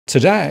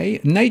Today,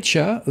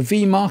 Nature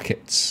v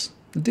Markets,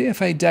 the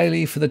DFA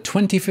Daily for the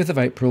 25th of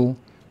April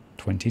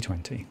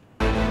 2020.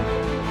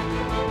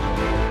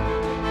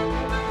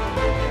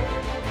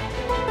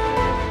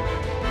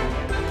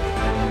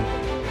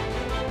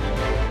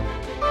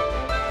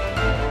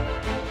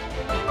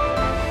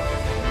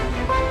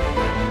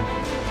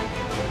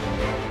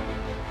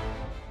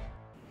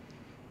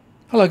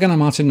 Hello again, I'm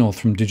Martin North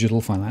from Digital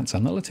Finance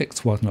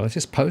Analytics, where I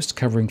latest post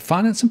covering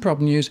finance and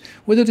problem news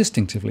with a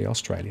distinctively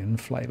Australian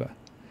flavour.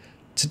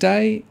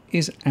 Today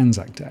is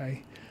Anzac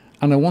Day,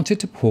 and I wanted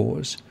to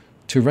pause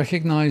to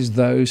recognise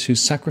those who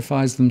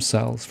sacrificed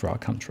themselves for our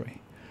country.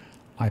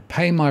 I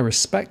pay my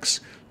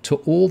respects to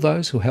all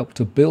those who helped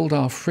to build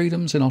our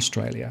freedoms in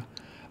Australia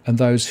and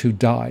those who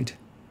died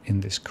in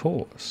this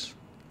cause.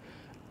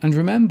 And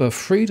remember,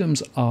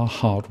 freedoms are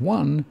hard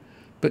won,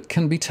 but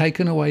can be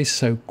taken away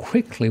so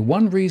quickly.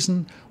 One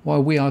reason why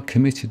we are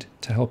committed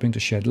to helping to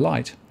shed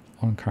light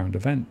on current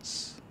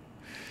events.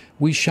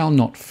 We shall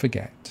not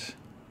forget.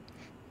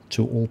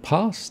 To all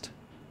past,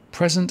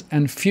 present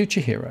and future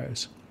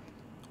heroes,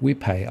 we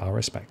pay our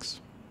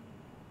respects.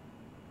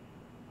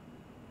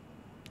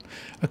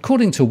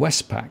 According to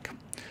Westpac,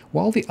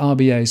 while the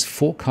RBA's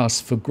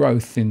forecast for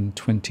growth in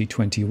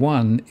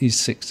 2021 is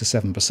 6 to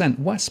 7%,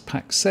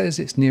 Westpac says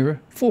it's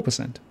nearer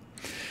 4%.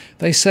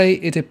 They say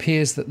it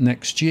appears that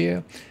next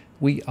year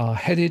we are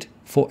headed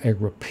for a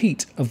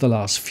repeat of the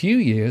last few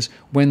years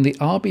when the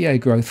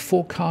RBA growth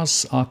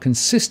forecasts are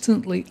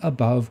consistently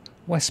above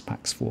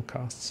Westpac's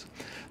forecasts.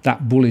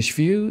 That bullish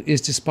view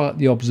is despite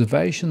the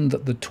observation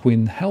that the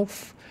twin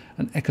health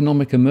and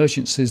economic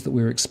emergencies that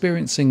we're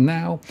experiencing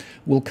now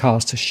will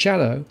cast a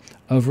shadow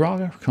over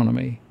our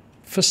economy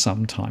for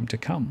some time to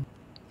come.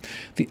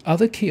 The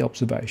other key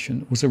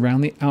observation was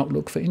around the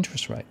outlook for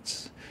interest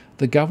rates.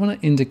 The Governor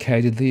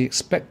indicated that he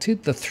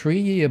expected the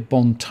 3-year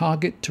bond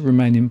target to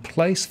remain in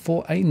place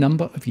for a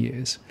number of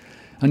years,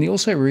 and he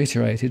also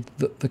reiterated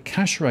that the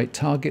cash rate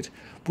target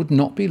would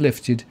not be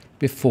lifted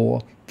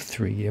before the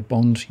 3-year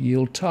bond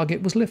yield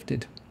target was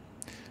lifted.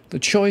 The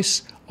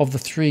choice of the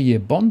 3-year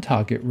bond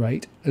target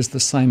rate as the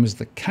same as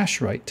the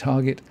cash rate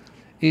target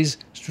is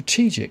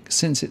strategic,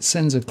 since it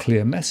sends a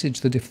clear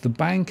message that if the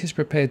bank is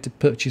prepared to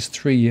purchase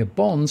 3-year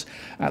bonds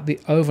at the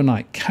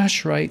overnight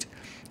cash rate,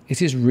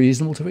 it is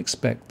reasonable to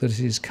expect that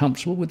it is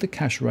comfortable with the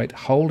cash rate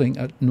holding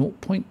at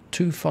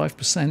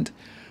 0.25%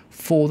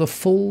 for the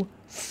full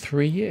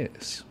 3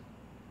 years.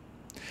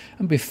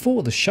 And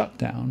before the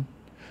shutdown,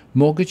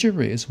 mortgage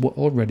arrears were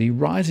already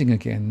rising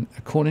again,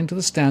 according to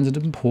the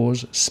Standard &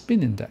 Poor's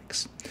SPIN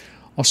index.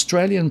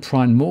 Australian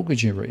prime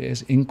mortgage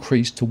arrears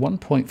increased to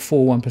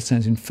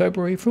 1.41% in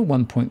February from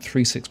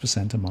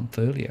 1.36% a month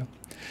earlier.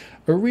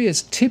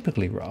 Arrears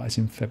typically rise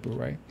in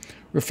February,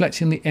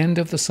 reflecting the end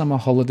of the summer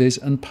holidays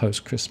and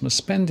post-Christmas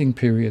spending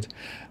period,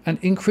 and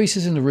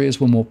increases in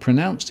arrears were more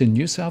pronounced in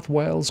New South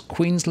Wales,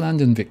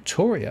 Queensland and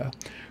Victoria,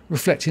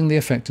 reflecting the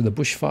effect of the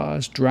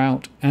bushfires,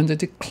 drought and a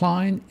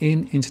decline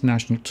in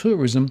international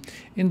tourism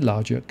in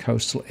larger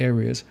coastal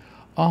areas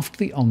after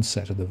the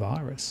onset of the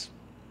virus.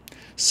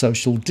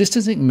 Social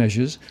distancing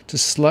measures to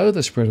slow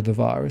the spread of the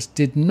virus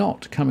did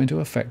not come into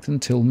effect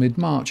until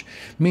mid-March,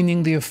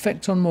 meaning the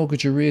effect on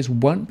mortgage arrears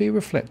won't be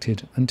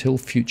reflected until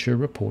future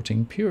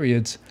reporting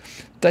periods.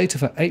 Data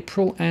for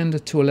April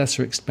and, to a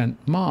lesser extent,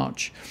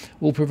 March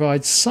will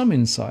provide some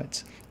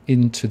insights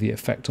into the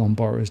effect on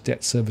borrowers'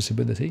 debt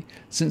serviceability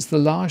since the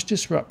large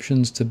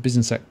disruptions to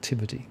business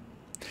activity.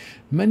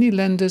 Many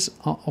lenders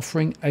are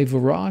offering a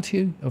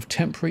variety of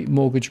temporary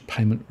mortgage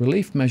payment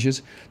relief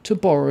measures to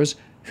borrowers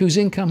whose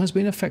income has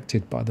been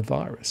affected by the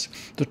virus.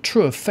 The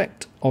true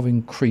effect of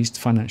increased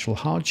financial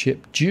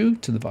hardship due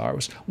to the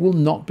virus will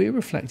not be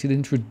reflected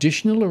in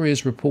traditional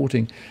arrears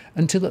reporting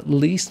until at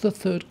least the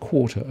third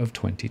quarter of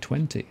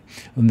 2020.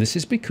 And this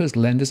is because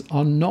lenders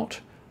are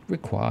not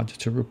required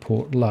to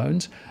report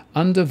loans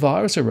under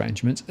virus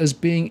arrangements as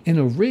being in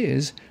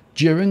arrears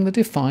during the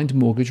defined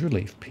mortgage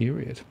relief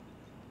period.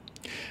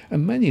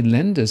 And many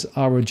lenders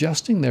are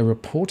adjusting their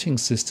reporting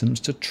systems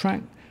to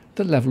track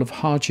the level of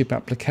hardship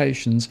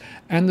applications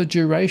and the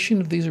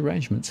duration of these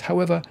arrangements.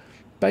 However,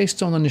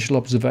 based on initial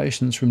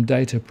observations from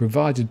data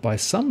provided by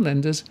some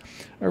lenders,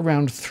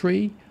 around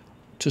 3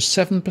 to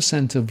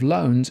 7% of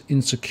loans in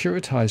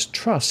securitized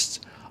trusts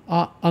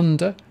are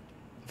under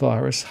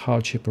virus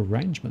hardship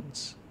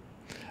arrangements.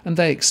 And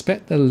they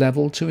expect the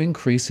level to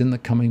increase in the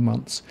coming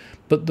months,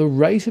 but the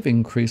rate of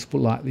increase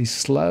will likely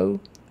slow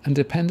and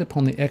depend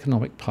upon the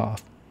economic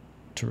path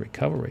to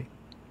recovery.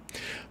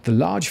 The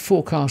large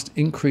forecast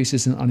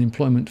increases in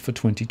unemployment for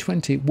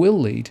 2020 will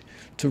lead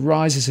to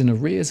rises in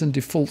arrears and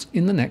defaults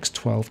in the next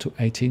 12 to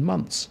 18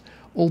 months,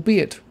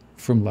 albeit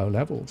from low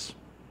levels.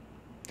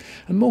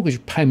 And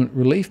mortgage payment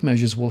relief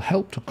measures will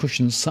help to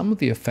cushion some of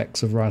the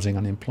effects of rising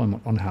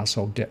unemployment on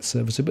household debt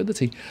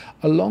serviceability.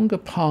 A longer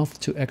path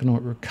to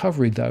economic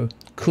recovery, though,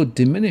 could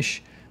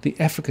diminish the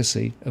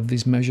efficacy of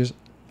these measures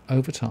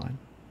over time.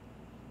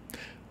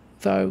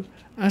 Though,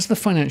 as the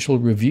Financial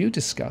Review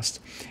discussed,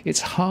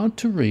 it's hard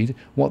to read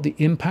what the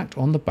impact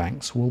on the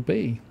banks will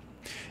be.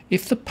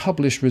 If the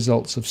published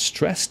results of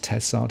stress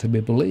tests are to be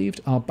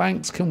believed, our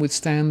banks can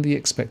withstand the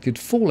expected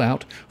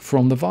fallout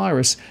from the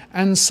virus,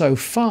 and so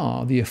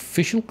far the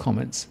official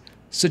comments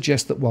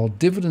suggest that while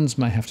dividends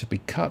may have to be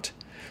cut,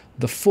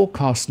 the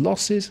forecast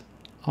losses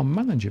are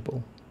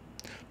manageable.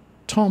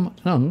 Tom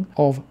Nung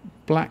of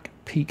Black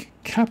Peak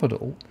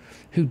Capital,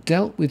 who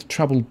dealt with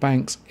troubled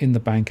banks in the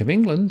Bank of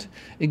England,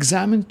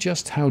 examined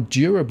just how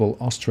durable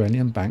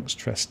Australian bank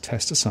stress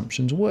test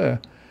assumptions were.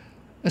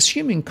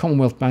 Assuming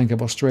Commonwealth Bank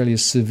of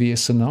Australia's severe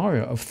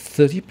scenario of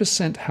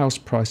 30% house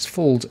price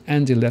falls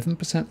and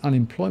 11%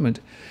 unemployment,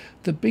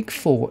 the Big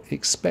Four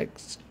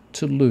expects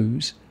to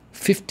lose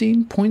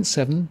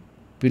 $15.7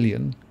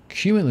 billion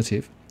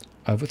cumulative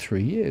over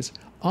 3 years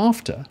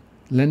after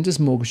lenders'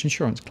 mortgage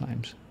insurance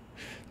claims.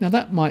 Now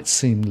that might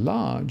seem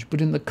large,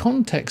 but in the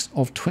context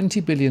of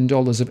 $20 billion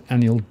of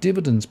annual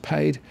dividends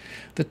paid,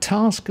 the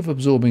task of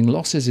absorbing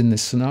losses in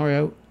this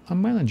scenario are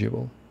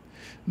manageable.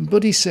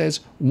 But he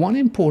says one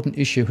important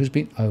issue has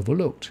been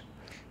overlooked,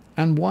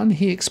 and one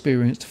he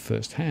experienced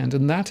firsthand,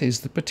 and that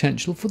is the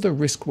potential for the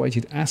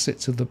risk-weighted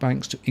assets of the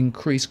banks to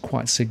increase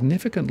quite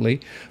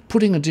significantly,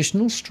 putting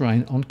additional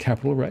strain on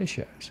capital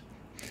ratios.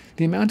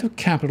 The amount of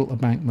capital a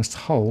bank must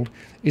hold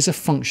is a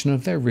function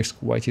of their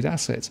risk-weighted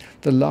assets.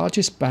 The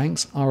largest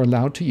banks are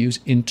allowed to use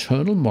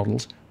internal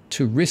models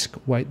to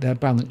risk-weight their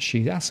balance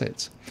sheet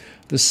assets.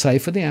 The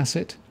safer the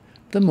asset,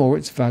 the more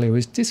its value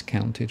is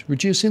discounted,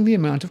 reducing the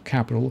amount of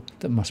capital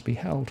that must be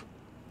held.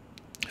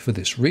 For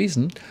this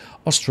reason,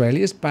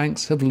 Australia's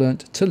banks have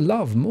learnt to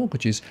love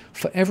mortgages.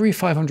 For every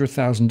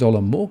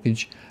 $500,000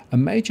 mortgage, a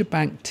major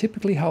bank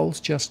typically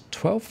holds just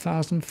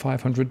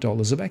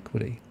 $12,500 of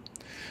equity.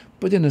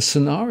 But in a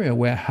scenario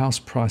where house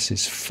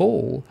prices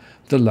fall,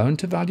 the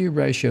loan-to-value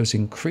ratios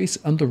increase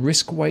and the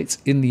risk weights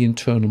in the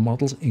internal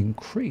models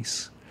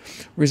increase,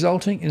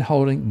 resulting in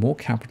holding more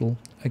capital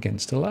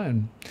against a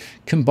loan.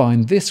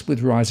 Combine this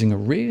with rising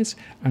arrears,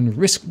 and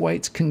risk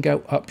weights can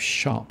go up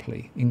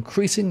sharply,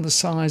 increasing the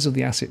size of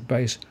the asset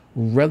base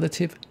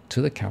relative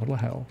to the capital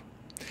held.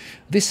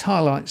 This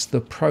highlights the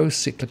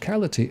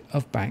pro-cyclicality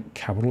of bank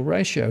capital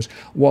ratios.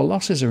 While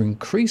losses are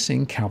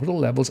increasing, capital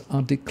levels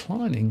are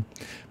declining.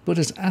 But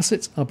as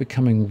assets are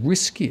becoming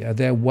riskier,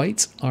 their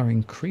weights are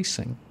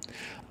increasing.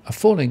 A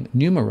falling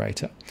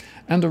numerator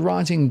and a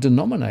rising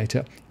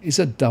denominator is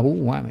a double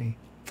whammy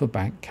for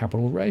bank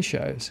capital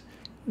ratios,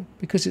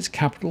 because it's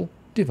capital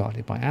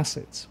divided by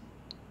assets.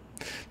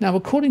 Now,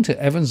 according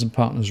to Evans &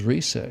 Partners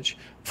research,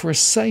 for a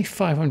safe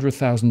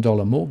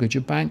 $500,000 mortgage,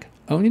 a bank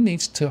only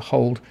needs to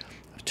hold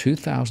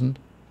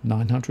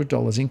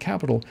 $2,900 in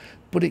capital,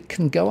 but it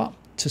can go up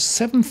to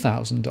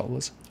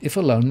 $7,000 if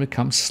a loan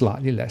becomes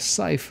slightly less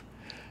safe.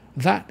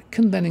 That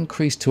can then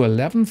increase to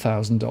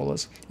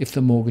 $11,000 if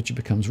the mortgage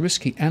becomes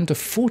risky, and to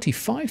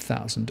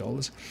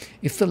 $45,000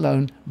 if the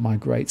loan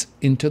migrates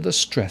into the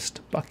stressed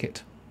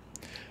bucket.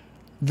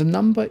 The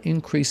number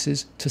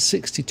increases to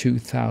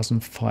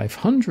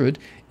 $62,500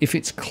 if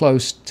it's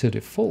close to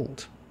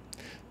default.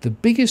 The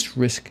biggest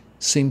risk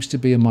seems to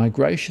be a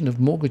migration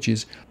of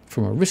mortgages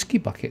from a risky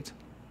bucket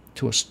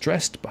to a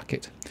stressed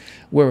bucket,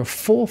 where a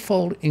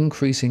fourfold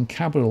increase in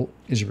capital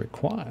is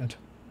required.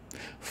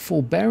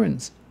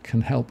 Forbearance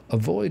can help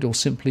avoid or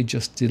simply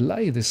just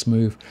delay this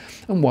move,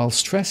 and while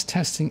stress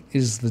testing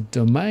is the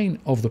domain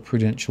of the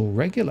prudential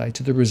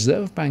regulator, the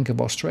Reserve Bank of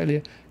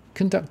Australia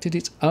conducted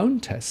its own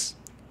tests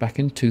back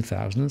in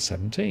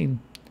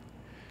 2017.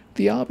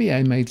 The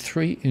RBA made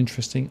three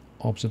interesting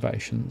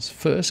observations.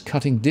 First,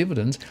 cutting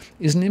dividends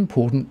is an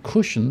important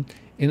cushion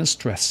in a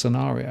stress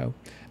scenario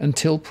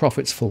until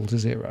profits fall to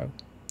zero.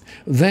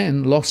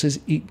 Then losses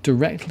eat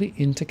directly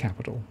into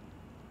capital.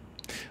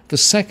 The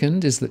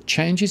second is that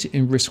changes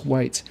in risk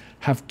weights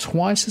have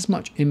twice as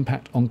much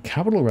impact on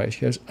capital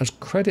ratios as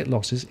credit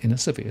losses in a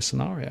severe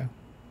scenario.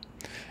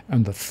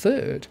 And the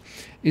third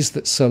is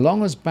that so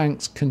long as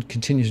banks can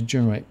continue to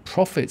generate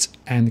profits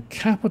and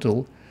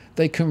capital,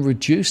 they can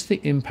reduce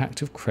the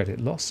impact of credit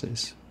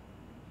losses.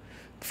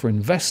 For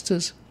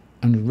investors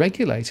and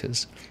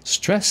regulators,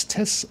 stress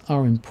tests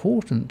are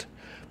important,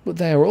 but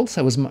they are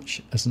also as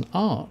much as an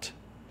art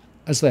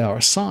as they are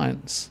a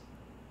science.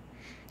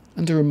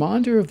 And a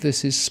reminder of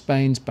this is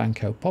Spain's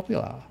Banco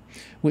Popular,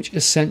 which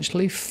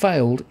essentially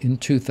failed in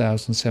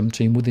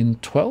 2017 within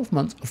 12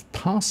 months of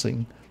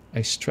passing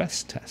a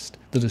stress test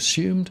that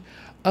assumed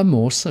a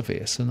more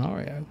severe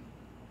scenario.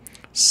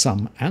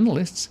 Some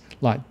analysts,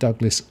 like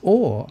Douglas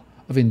Orr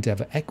of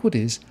Endeavour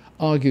Equities,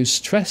 argue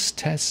stress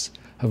tests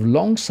have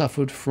long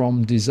suffered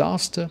from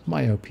disaster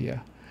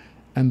myopia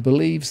and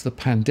believes the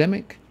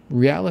pandemic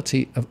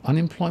reality of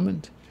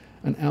unemployment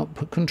and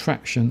output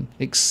contraction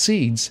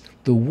exceeds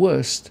the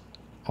worst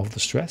of the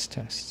stress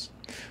tests.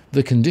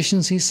 The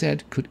conditions, he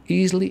said, could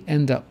easily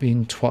end up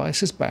being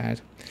twice as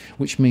bad,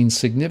 which means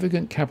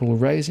significant capital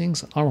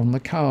raisings are on the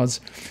cards.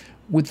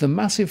 With the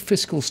massive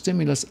fiscal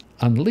stimulus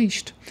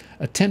unleashed,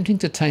 attempting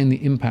to tame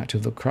the impact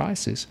of the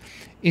crisis,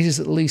 it is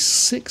at least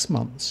 6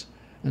 months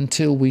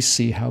until we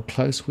see how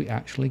close we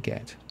actually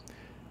get.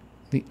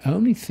 The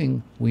only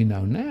thing we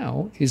know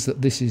now is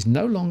that this is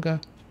no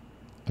longer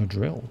a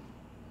drill.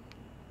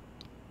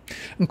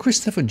 And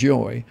Christopher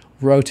Joy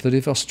wrote that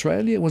if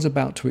Australia was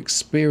about to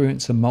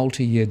experience a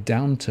multi-year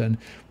downturn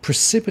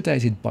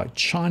precipitated by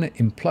China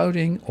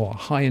imploding or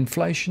high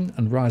inflation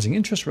and rising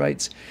interest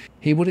rates,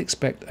 he would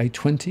expect a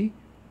 20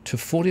 to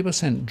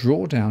 40%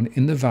 drawdown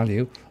in the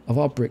value of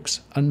our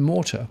bricks and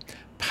mortar,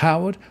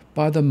 powered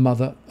by the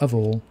mother of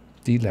all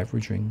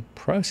deleveraging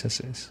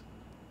processes.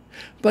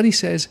 But he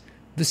says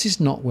this is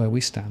not where we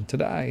stand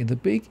today. The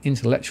big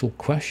intellectual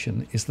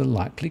question is the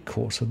likely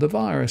course of the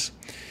virus.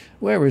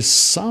 Whereas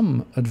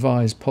some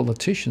advise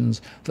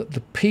politicians that the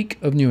peak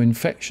of new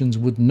infections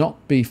would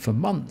not be for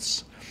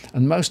months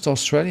and most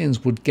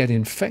Australians would get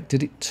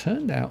infected, it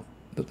turned out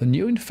that the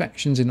new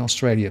infections in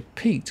Australia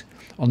peaked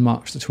on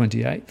March the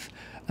 28th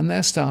and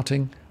they're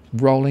starting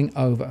rolling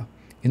over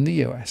in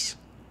the US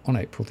on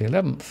April the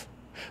 11th.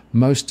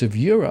 Most of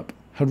Europe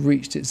had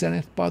reached its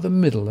zenith by the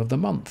middle of the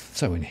month.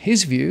 So in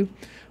his view,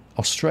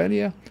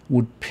 Australia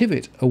would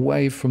pivot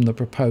away from the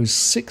proposed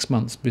 6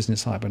 months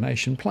business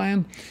hibernation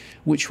plan,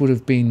 which would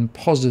have been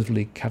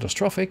positively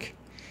catastrophic,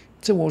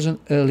 towards an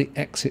early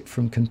exit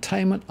from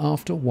containment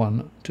after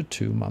 1 to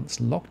 2 months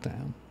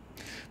lockdown.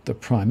 The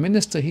Prime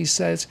Minister, he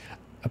says,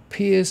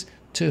 appears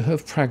to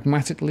have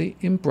pragmatically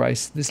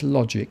embraced this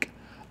logic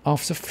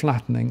after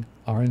flattening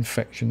our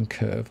infection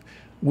curve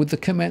with the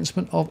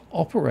commencement of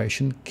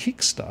Operation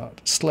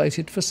Kickstart,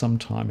 slated for some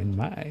time in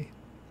May.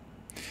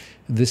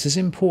 This is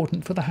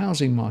important for the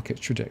housing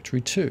market's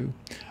trajectory too.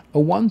 A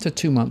 1 to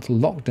 2 month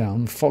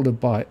lockdown followed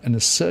by an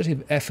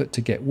assertive effort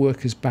to get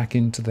workers back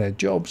into their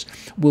jobs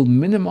will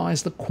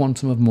minimise the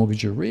quantum of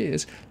mortgage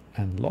arrears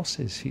and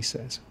losses, he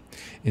says.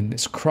 In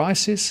this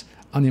crisis,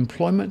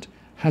 unemployment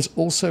has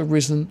also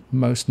risen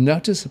most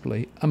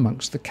noticeably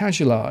amongst the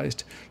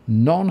casualised,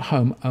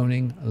 non-home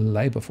owning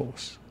labour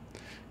force.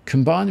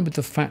 Combined with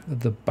the fact that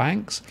the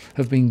banks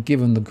have been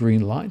given the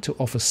green light to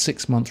offer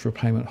 6 months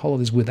repayment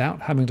holidays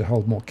without having to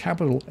hold more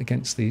capital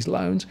against these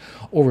loans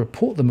or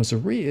report them as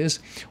arrears,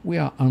 we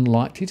are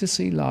unlikely to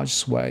see large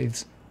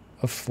swathes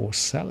of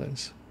forced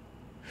sellers.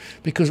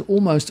 Because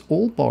almost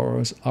all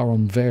borrowers are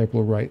on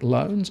variable rate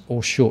loans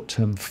or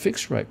short-term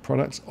fixed rate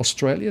products,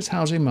 Australia's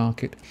housing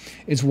market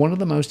is one of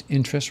the most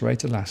interest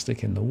rate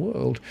elastic in the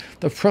world.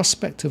 The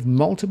prospect of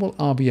multiple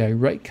RBA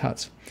rate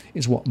cuts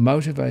is what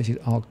motivated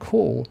our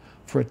call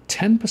for a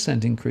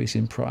 10% increase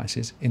in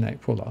prices in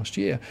April last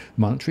year.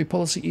 Monetary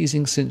policy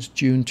easing since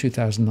June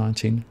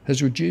 2019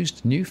 has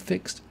reduced new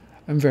fixed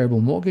and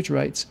variable mortgage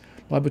rates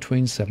by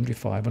between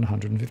 75 and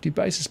 150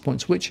 basis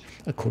points, which,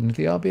 according to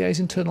the RBA's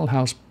internal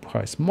house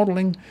price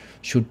modelling,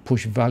 should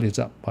push values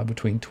up by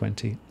between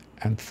 20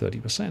 and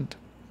 30%.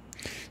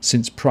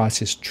 Since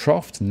prices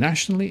troughed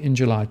nationally in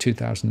July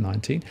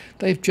 2019,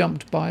 they've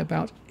jumped by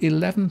about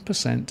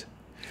 11%.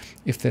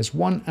 If there's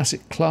one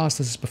asset class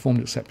that has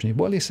performed exceptionally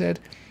well, he said,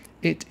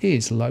 it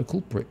is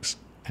local bricks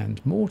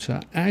and mortar,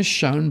 as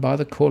shown by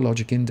the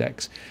CoreLogic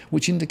Index,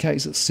 which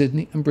indicates that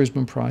Sydney and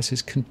Brisbane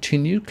prices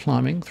continued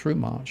climbing through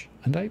March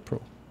and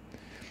April.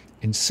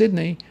 In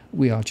Sydney,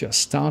 we are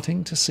just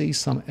starting to see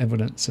some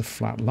evidence of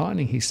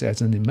flatlining, he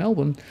says, and in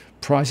Melbourne,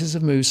 prices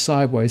have moved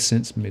sideways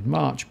since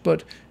mid-March,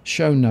 but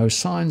show no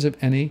signs of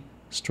any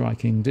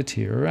striking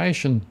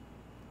deterioration.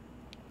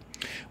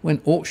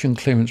 When auction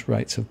clearance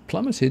rates have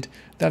plummeted,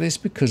 that is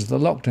because of the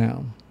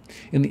lockdown.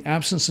 In the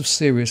absence of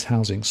serious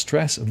housing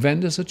stress,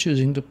 vendors are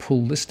choosing to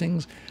pull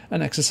listings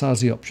and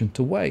exercise the option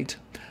to wait.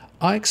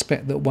 I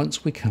expect that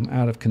once we come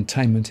out of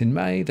containment in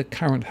May, the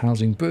current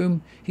housing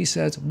boom, he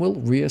says, will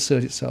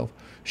reassert itself,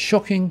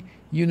 shocking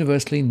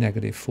universally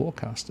negative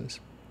forecasters.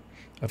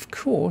 Of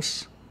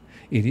course,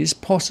 it is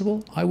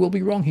possible I will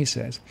be wrong, he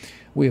says.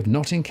 We have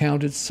not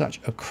encountered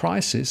such a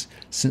crisis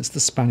since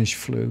the Spanish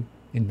flu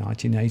in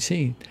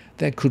 1918.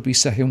 There could be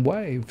second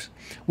waves.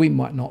 We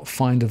might not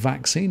find a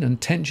vaccine, and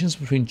tensions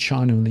between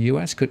China and the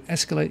US could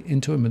escalate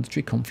into a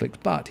military conflict.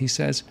 But, he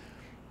says,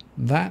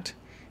 that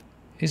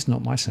is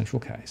not my central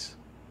case.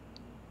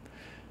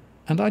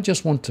 And I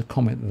just want to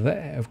comment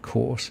there, of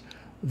course,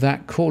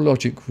 that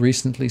CoreLogic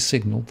recently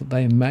signalled that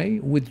they may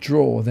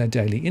withdraw their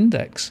daily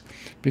index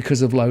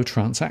because of low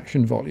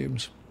transaction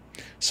volumes.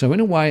 So in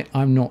a way,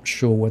 I'm not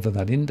sure whether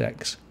that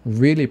index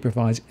really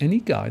provides any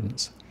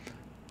guidance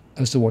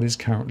as to what is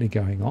currently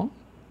going on.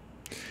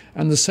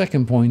 And the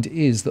second point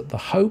is that the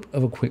hope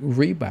of a quick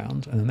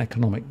rebound and an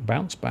economic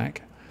bounce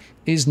back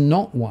is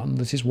not one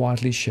that is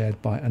widely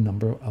shared by a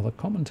number of other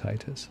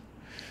commentators.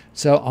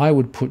 So I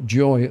would put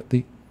Joy at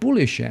the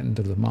bullish end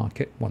of the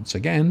market once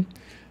again,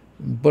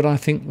 but I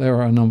think there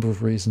are a number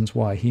of reasons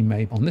why he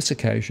may, on this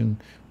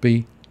occasion,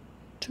 be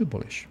too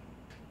bullish.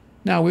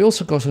 Now, we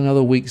also got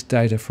another week's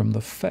data from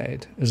the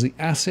Fed as the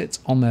assets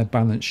on their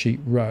balance sheet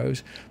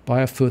rose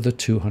by a further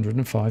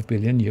 $205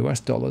 billion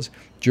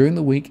during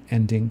the week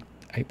ending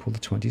April the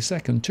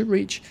 22nd to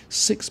reach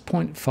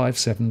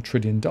 $6.57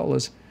 trillion.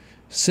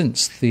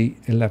 Since the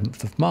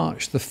 11th of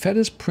March, the Fed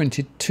has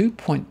printed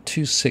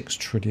 $2.26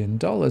 trillion.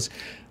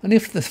 And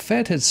if the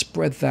Fed had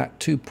spread that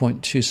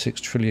 $2.26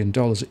 trillion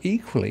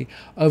equally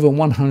over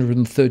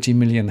 130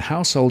 million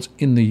households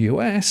in the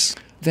US,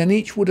 then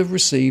each would have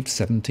received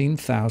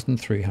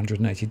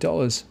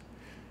 $17,380.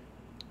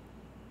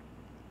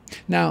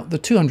 Now, the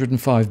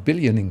 $205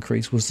 billion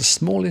increase was the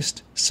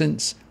smallest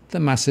since the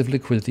massive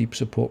liquidity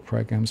support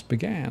programs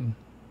began.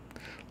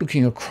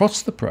 Looking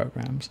across the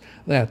programs,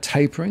 they are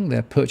tapering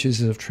their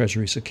purchases of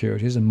Treasury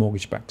securities and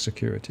mortgage-backed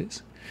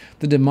securities.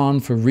 The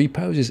demand for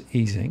repos is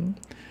easing,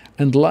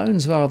 and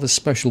loans via the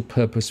special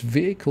purpose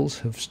vehicles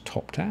have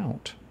topped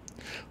out.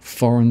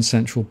 Foreign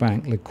central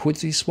bank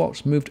liquidity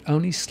swaps moved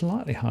only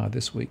slightly higher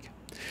this week.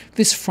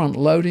 This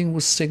front-loading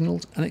was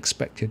signalled and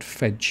expected.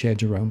 Fed Chair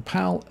Jerome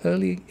Powell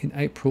early in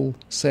April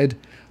said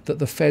that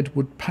the Fed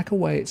would pack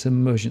away its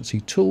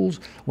emergency tools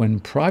when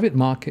private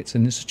markets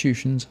and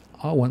institutions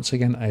are once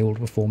again able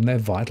to perform their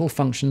vital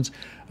functions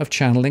of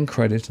channeling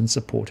credit and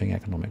supporting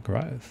economic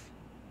growth.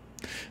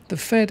 The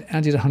Fed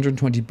added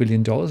 $120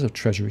 billion of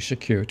Treasury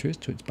securities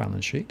to its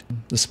balance sheet,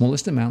 the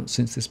smallest amount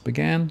since this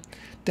began,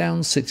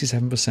 down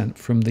 67%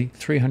 from the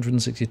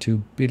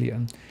 $362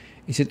 billion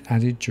it had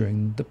added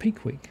during the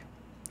peak week.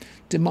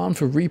 Demand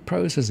for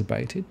repos has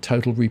abated.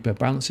 Total repo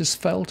balances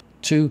fell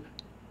to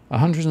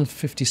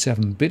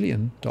 $157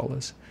 billion,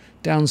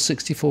 down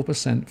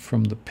 64%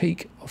 from the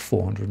peak of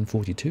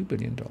 $442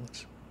 billion.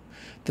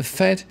 The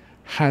Fed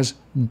has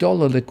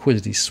dollar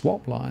liquidity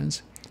swap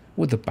lines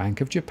with the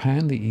Bank of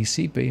Japan, the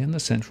ECB, and the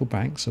central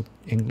banks of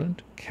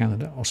England,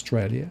 Canada,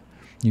 Australia,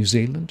 New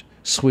Zealand,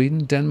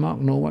 Sweden, Denmark,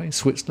 Norway,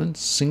 Switzerland,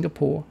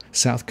 Singapore,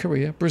 South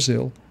Korea,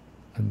 Brazil,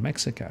 and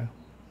Mexico.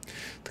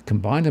 The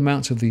combined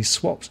amounts of these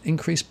swaps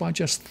increased by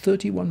just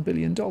 $31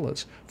 billion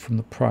from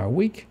the prior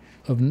week.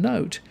 Of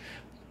note,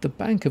 the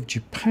Bank of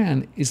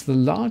Japan is the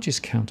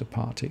largest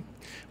counterparty,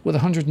 with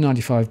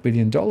 $195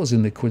 billion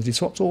in liquidity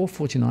swaps, or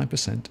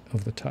 49%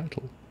 of the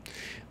total.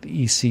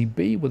 The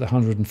ECB, with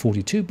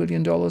 $142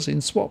 billion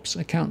in swaps,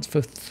 accounts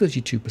for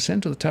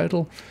 32% of the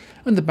total,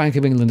 and the Bank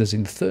of England is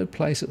in third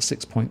place at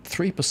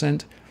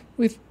 6.3%,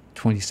 with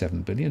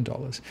 $27 billion.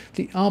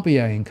 The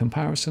RBA, in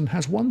comparison,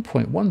 has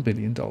 $1.1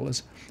 billion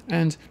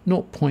and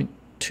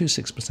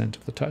 0.26%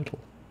 of the total.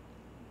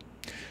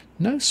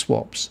 No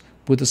swaps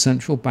with the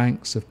central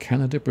banks of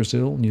Canada,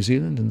 Brazil, New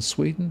Zealand, and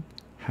Sweden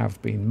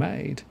have been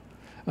made,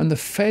 and the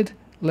Fed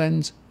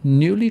lends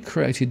newly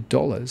created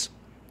dollars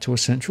to a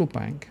central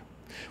bank,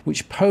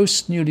 which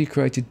posts newly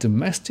created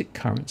domestic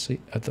currency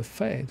at the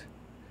Fed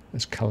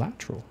as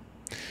collateral.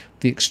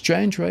 The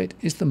exchange rate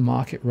is the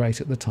market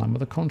rate at the time of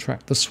the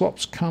contract. The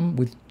swaps come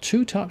with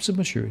two types of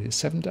maturities,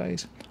 7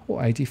 days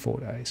or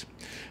 84 days.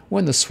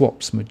 When the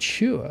swaps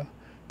mature,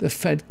 the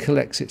Fed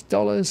collects its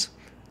dollars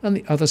and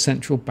the other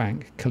central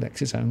bank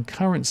collects its own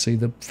currency.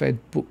 The Fed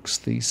books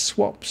these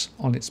swaps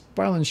on its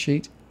balance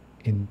sheet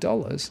in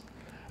dollars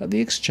at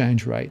the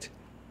exchange rate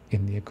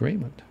in the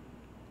agreement.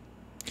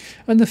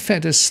 And the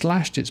Fed has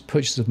slashed its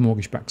purchase of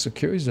mortgage-backed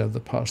securities over the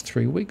past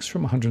 3 weeks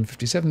from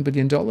 $157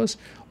 billion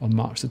on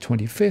March the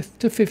 25th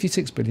to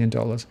 $56 billion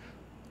on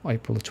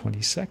April the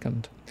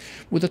 22nd,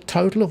 with a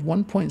total of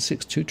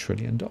 $1.62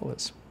 trillion.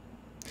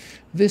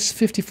 This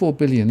 $54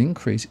 billion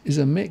increase is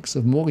a mix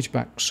of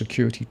mortgage-backed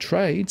security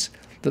trades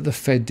that the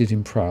Fed did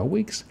in prior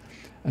weeks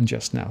and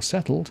just now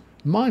settled,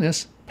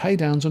 minus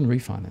paydowns and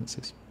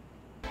refinances.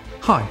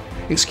 Hi,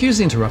 excuse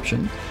the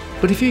interruption,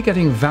 but if you're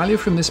getting value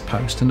from this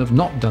post and have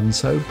not done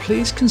so,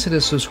 please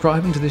consider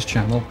subscribing to this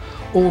channel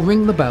or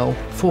ring the bell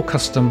for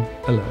custom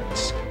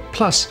alerts.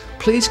 Plus,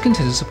 please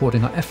consider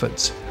supporting our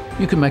efforts.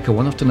 You can make a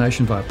one-off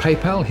donation via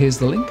PayPal, here's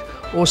the link,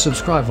 or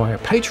subscribe via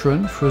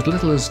Patreon for as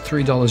little as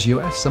 $3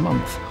 US a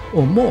month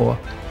or more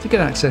to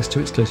get access to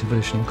exclusive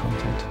additional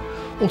content.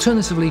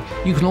 Alternatively,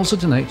 you can also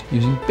donate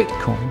using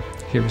Bitcoin.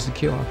 Here is the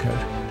QR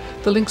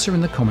code. The links are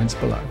in the comments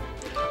below.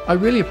 I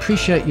really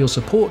appreciate your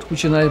support,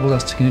 which enables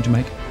us to continue to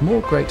make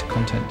more great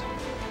content.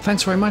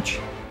 Thanks very much.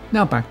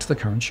 Now back to the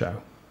current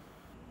show.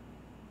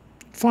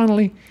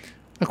 Finally,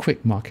 a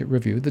quick market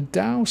review. The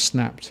Dow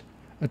snapped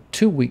a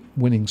 2-week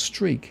winning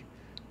streak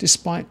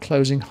despite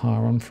closing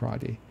higher on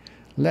Friday,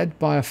 led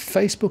by a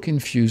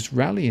Facebook-infused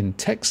rally in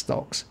tech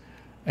stocks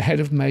ahead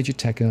of major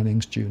tech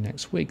earnings due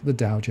next week. The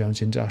Dow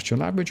Jones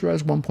Industrial Average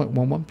rose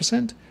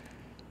 1.11%.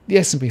 The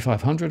S&P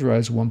 500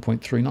 rose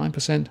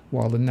 1.39%,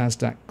 while the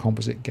Nasdaq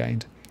Composite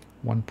gained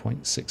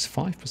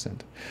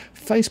 1.65%.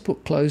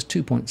 Facebook closed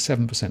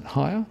 2.7%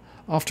 higher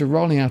after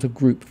rolling out a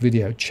group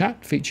video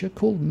chat feature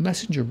called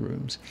Messenger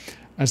Rooms,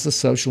 as the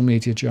social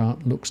media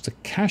giant looks to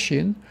cash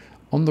in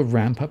on the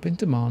ramp-up in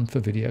demand for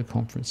video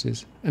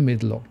conferences amid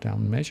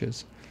lockdown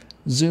measures.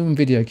 Zoom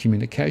Video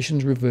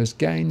Communications reversed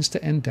gains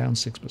to end down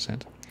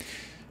 6%.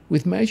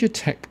 With major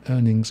tech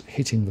earnings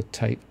hitting the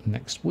tape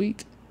next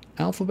week,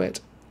 Alphabet,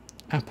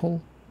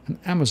 Apple, and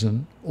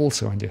Amazon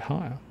also ended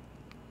higher.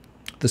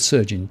 The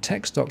surge in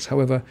tech stocks,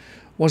 however,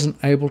 wasn't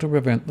able to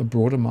prevent the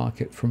broader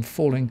market from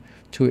falling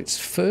to its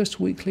first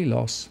weekly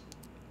loss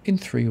in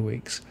 3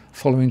 weeks,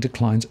 following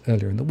declines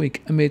earlier in the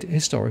week amid a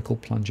historical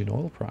plunge in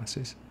oil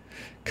prices.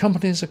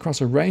 Companies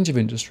across a range of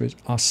industries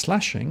are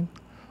slashing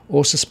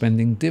or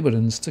suspending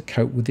dividends to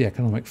cope with the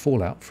economic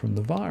fallout from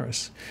the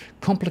virus,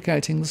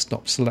 complicating the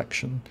stock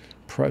selection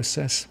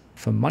process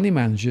for money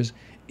managers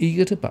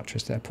eager to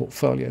buttress their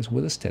portfolios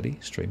with a steady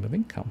stream of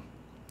income.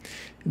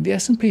 The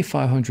S&P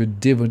 500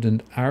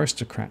 Dividend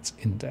Aristocrats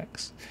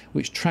Index,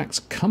 which tracks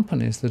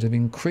companies that have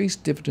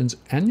increased dividends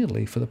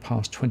annually for the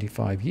past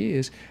 25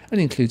 years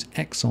and includes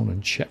Exxon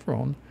and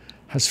Chevron,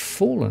 has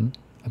fallen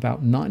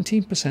about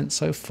 19%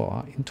 so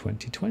far in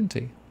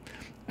 2020.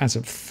 As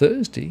of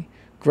Thursday,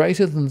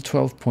 greater than the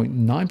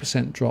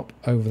 12.9% drop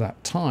over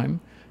that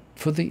time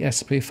for the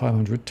S&P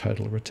 500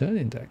 Total Return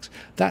Index.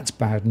 That's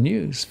bad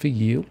news for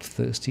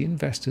yield-thirsty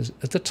investors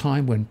at a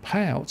time when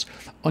payouts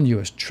on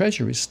US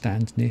Treasuries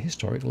stand near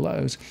historic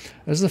lows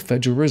as the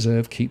Federal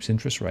Reserve keeps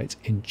interest rates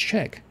in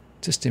check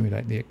to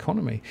stimulate the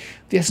economy.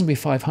 The S&P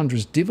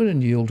 500's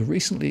dividend yield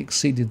recently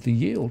exceeded the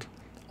yield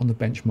on the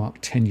benchmark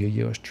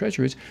 10-year US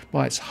Treasuries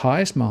by its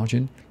highest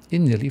margin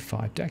in nearly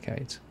 5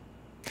 decades.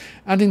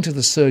 Adding to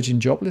the surge in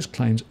jobless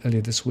claims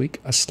earlier this week,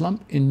 a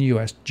slump in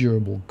US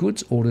durable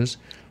goods orders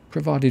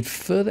provided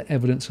further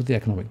evidence of the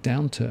economic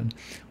downturn,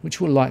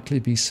 which will likely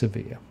be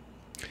severe.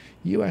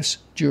 US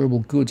durable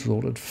goods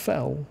ordered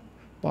fell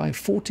by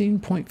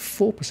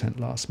 14.4%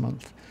 last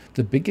month,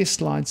 the biggest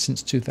slide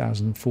since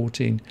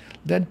 2014,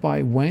 led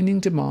by waning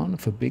demand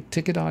for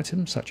big-ticket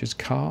items such as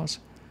cars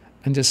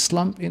and a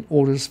slump in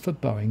orders for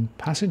Boeing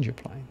passenger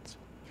planes.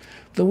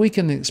 The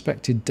weaker than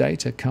expected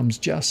data comes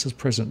just as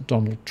President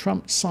Donald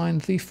Trump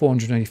signed the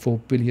 $484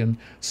 billion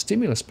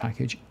stimulus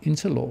package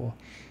into law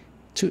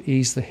to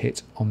ease the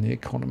hit on the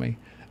economy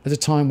at a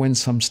time when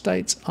some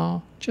states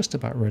are just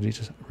about ready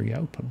to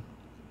reopen.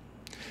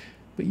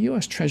 But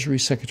US Treasury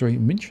Secretary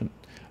Mnuchin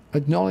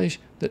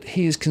acknowledged that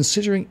he is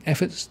considering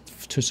efforts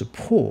to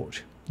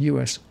support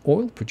US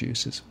oil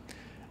producers.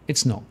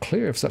 It's not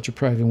clear if such a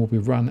program will be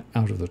run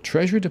out of the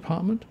Treasury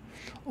Department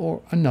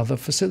or another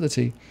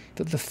facility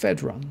that the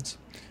Fed runs,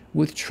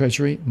 with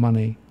Treasury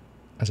money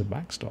as a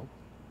backstop.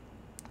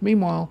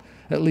 Meanwhile,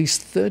 at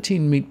least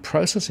 13 meat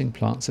processing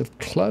plants have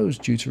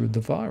closed due to the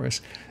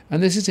virus,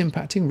 and this is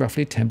impacting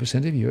roughly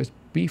 10% of US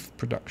beef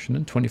production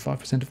and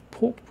 25% of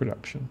pork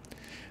production.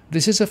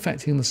 This is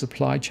affecting the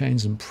supply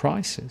chains and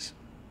prices.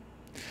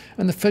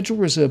 And the Federal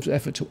Reserve's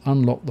effort to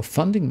unlock the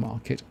funding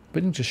market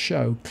beginning to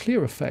show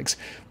clear effects,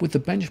 with the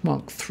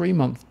benchmark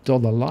 3-month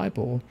dollar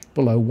LIBOR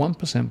below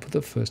 1% for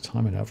the first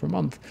time in over a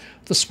month.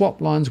 The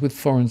swap lines with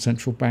foreign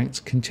central banks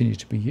continue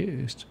to be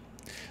used.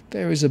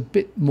 There is a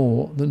bit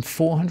more than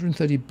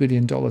 $430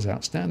 billion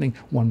outstanding.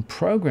 One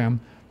program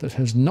that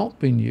has not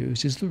been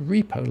used is the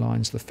repo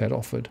lines the Fed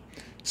offered,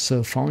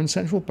 so foreign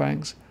central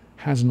banks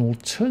has an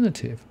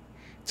alternative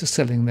to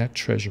selling their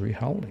Treasury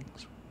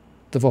holdings.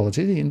 The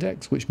volatility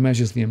index, which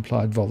measures the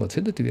implied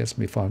volatility of the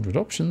S&P 500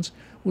 options,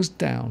 was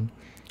down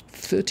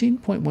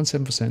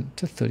 13.17%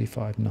 to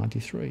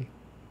 35.93.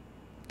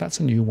 That's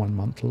a new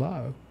 1-month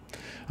low.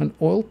 And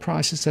oil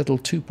prices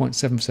settled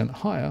 2.7%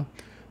 higher,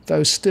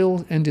 though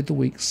still ended the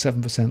week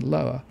 7%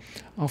 lower,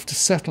 after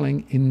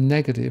settling in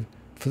negative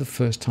for the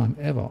first time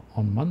ever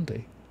on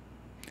Monday.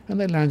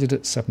 And they landed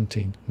at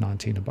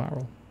 $17.19 a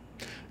barrel.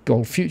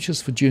 Gold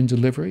futures for June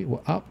delivery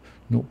were up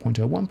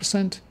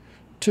 0.01%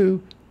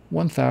 to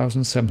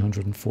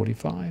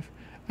 1,745,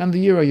 and the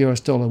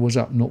euro-US dollar was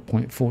up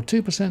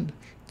 0.42%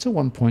 to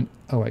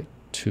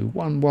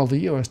 1.0821, while the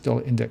US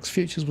dollar index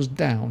futures was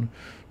down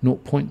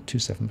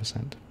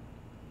 0.27%.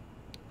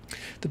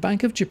 The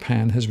Bank of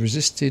Japan has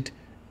resisted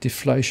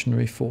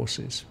deflationary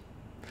forces,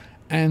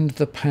 and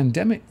the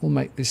pandemic will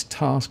make this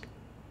task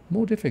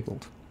more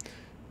difficult.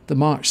 The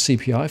March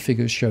CPI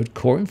figures showed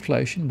core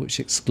inflation, which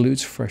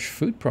excludes fresh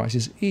food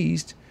prices,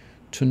 eased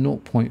to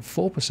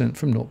 0.4%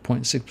 from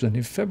 0.6%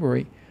 in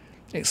February.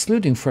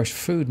 Excluding fresh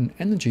food and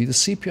energy, the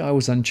CPI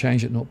was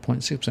unchanged at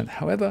 0.6%.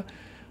 However,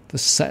 the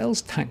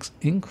sales tax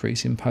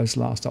increase imposed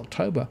last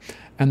October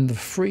and the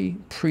free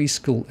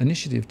preschool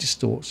initiative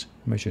distorts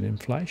measured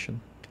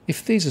inflation.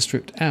 If these are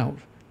stripped out,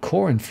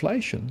 core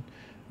inflation,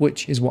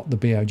 which is what the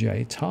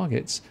BOJ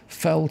targets,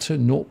 fell to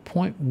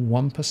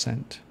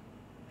 0.1%.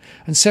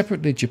 And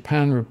separately,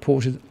 Japan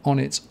reported on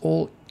its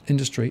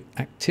all-industry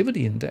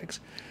activity index,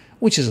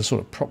 which is a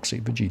sort of proxy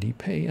for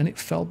GDP, and it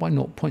fell by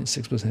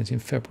 0.6% in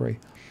February,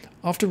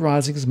 after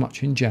rising as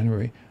much in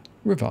January,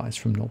 revised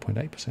from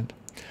 0.8%.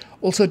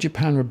 Also,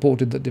 Japan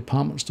reported that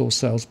department store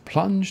sales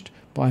plunged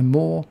by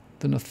more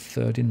than a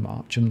third in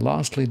March. And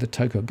lastly, the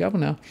Tokyo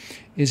governor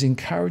is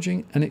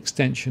encouraging an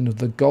extension of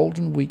the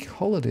Golden Week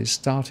holidays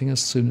starting as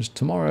soon as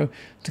tomorrow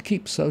to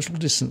keep social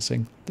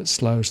distancing that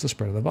slows the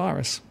spread of the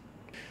virus.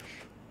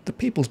 The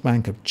People's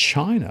Bank of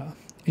China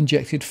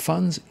injected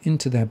funds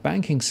into their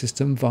banking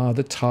system via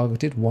the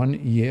targeted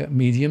 1-year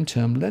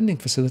medium-term lending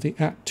facility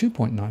at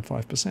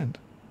 2.95%.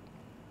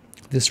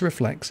 This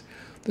reflects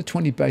the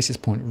 20 basis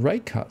point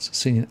rate cuts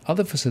seen in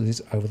other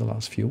facilities over the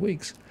last few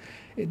weeks.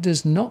 It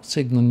does not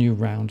signal a new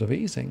round of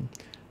easing,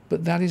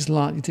 but that is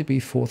likely to be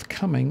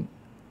forthcoming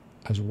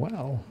as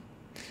well.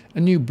 A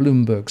new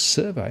Bloomberg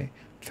survey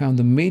found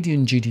the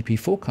median GDP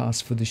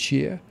forecast for this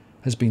year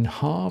has been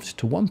halved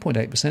to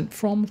 1.8%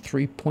 from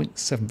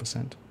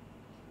 3.7%.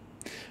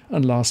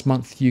 And last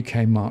month,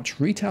 UK March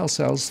retail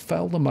sales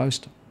fell the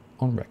most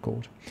on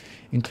record.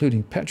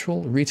 Including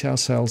petrol, retail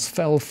sales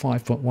fell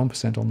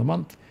 5.1% on the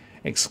month.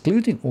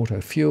 Excluding auto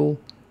fuel,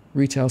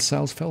 retail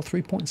sales fell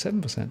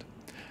 3.7%.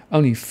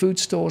 Only food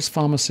stores,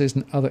 pharmacies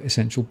and other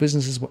essential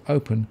businesses were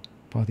open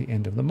by the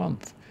end of the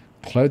month.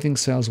 Clothing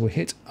sales were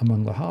hit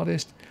among the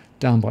hardest,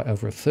 down by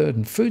over a third,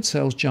 and food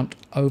sales jumped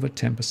over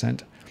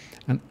 10%,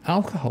 and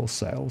alcohol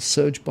sales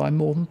surged by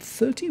more than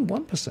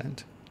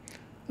 31%.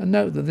 And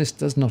note that this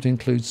does not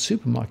include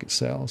supermarket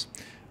sales,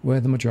 where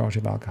the majority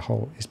of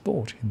alcohol is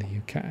bought in the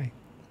UK.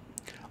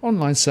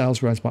 Online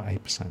sales rose by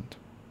 8%.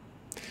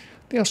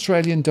 The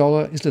Australian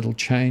dollar is little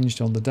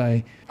changed on the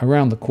day,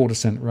 around the quarter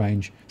cent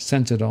range,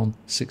 centred on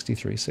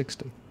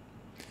 63.60.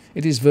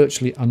 It is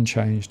virtually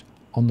unchanged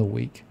on the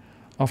week,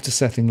 after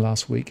settling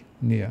last week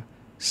near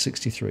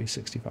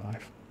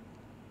 63.65.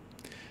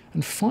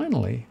 And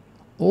finally,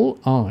 all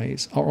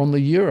eyes are on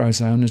the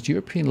Eurozone as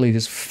European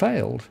leaders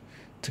failed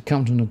to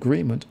come to an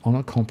agreement on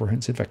a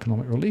comprehensive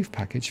economic relief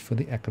package for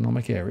the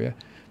economic area,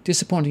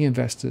 disappointing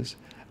investors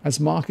as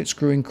markets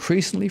grew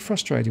increasingly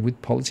frustrated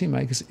with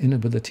policymakers'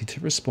 inability to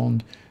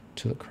respond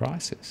to the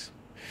crisis.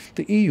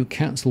 The EU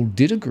Council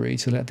did agree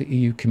to let the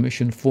EU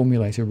Commission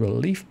formulate a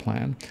relief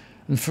plan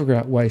and figure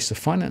out ways to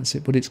finance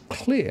it, but it's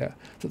clear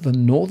that the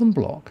Northern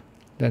Bloc,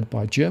 led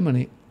by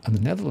Germany and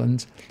the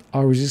Netherlands,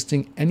 are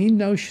resisting any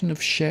notion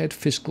of shared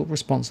fiscal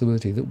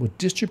responsibility that would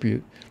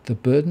distribute the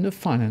burden of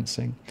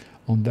financing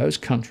on those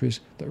countries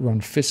that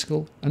run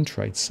fiscal and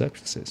trade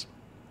surpluses.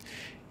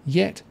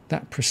 Yet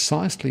that's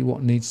precisely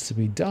what needs to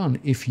be done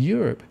if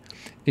Europe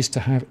is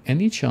to have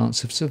any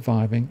chance of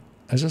surviving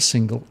as a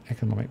single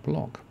economic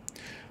bloc.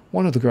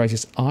 One of the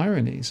greatest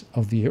ironies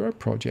of the Euro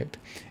project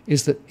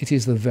is that it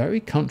is the very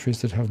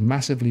countries that have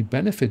massively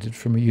benefited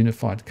from a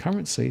unified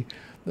currency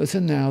that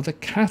are now the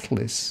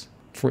catalysts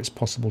for its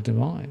possible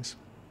demise.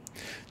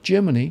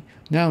 Germany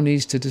now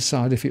needs to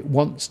decide if it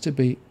wants to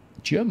be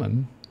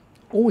German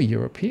or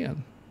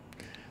European.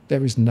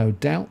 There is no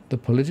doubt the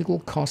political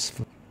costs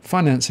for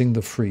financing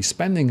the free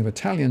spending of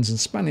Italians and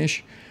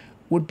Spanish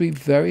would be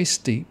very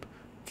steep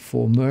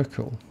for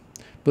Merkel.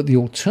 But the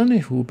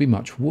alternative would be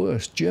much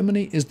worse.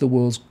 Germany is the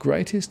world's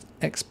greatest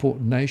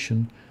export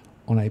nation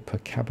on a per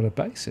capita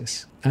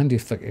basis. And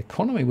if the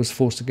economy was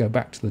forced to go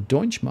back to the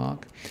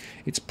Deutschmark,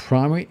 its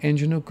primary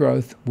engine of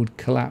growth would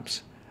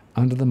collapse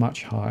under the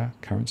much higher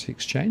currency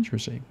exchange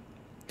regime.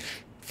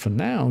 For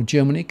now,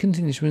 Germany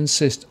continues to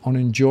insist on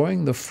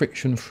enjoying the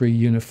friction-free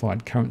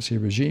unified currency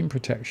regime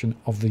protection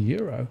of the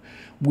euro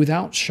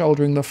without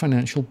shouldering the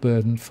financial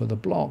burden for the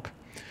bloc.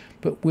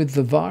 But with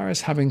the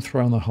virus having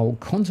thrown the whole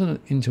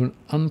continent into an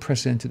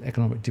unprecedented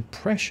economic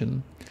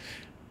depression,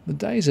 the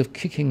days of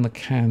kicking the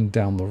can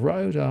down the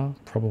road are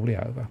probably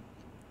over.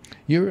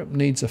 Europe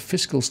needs a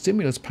fiscal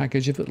stimulus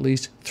package of at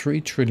least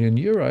 3 trillion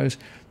euros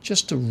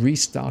just to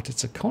restart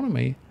its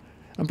economy,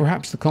 and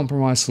perhaps the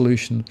compromise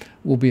solution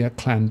will be a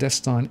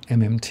clandestine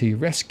MMT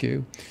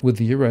rescue, with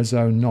the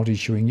Eurozone not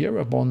issuing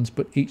Eurobonds,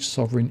 but each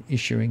sovereign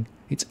issuing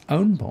its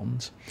own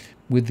bonds,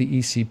 with the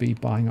ECB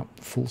buying up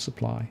the full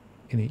supply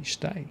in each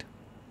state.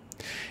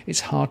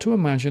 It's hard to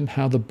imagine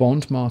how the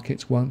bond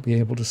markets won't be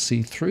able to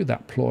see through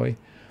that ploy,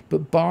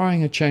 but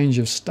barring a change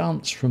of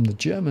stance from the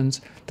Germans,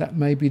 that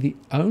may be the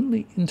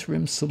only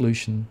interim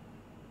solution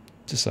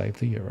to save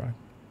the euro.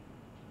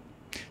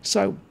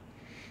 So,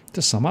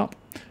 to sum up,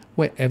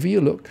 wherever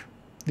you look,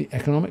 the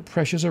economic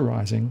pressures are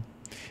rising,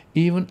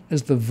 even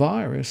as the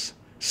virus,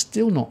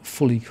 still not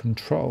fully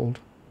controlled,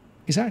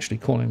 is actually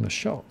calling the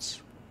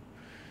shots.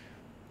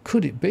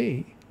 Could it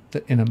be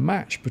that in a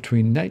match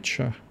between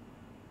nature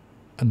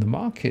and the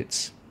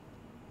markets,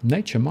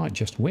 nature might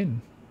just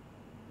win?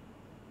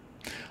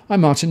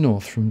 I'm Martin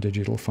North from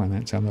Digital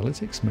Finance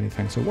Analytics. Many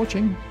thanks for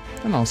watching,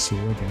 and I'll see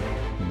you again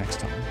next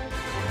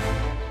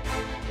time.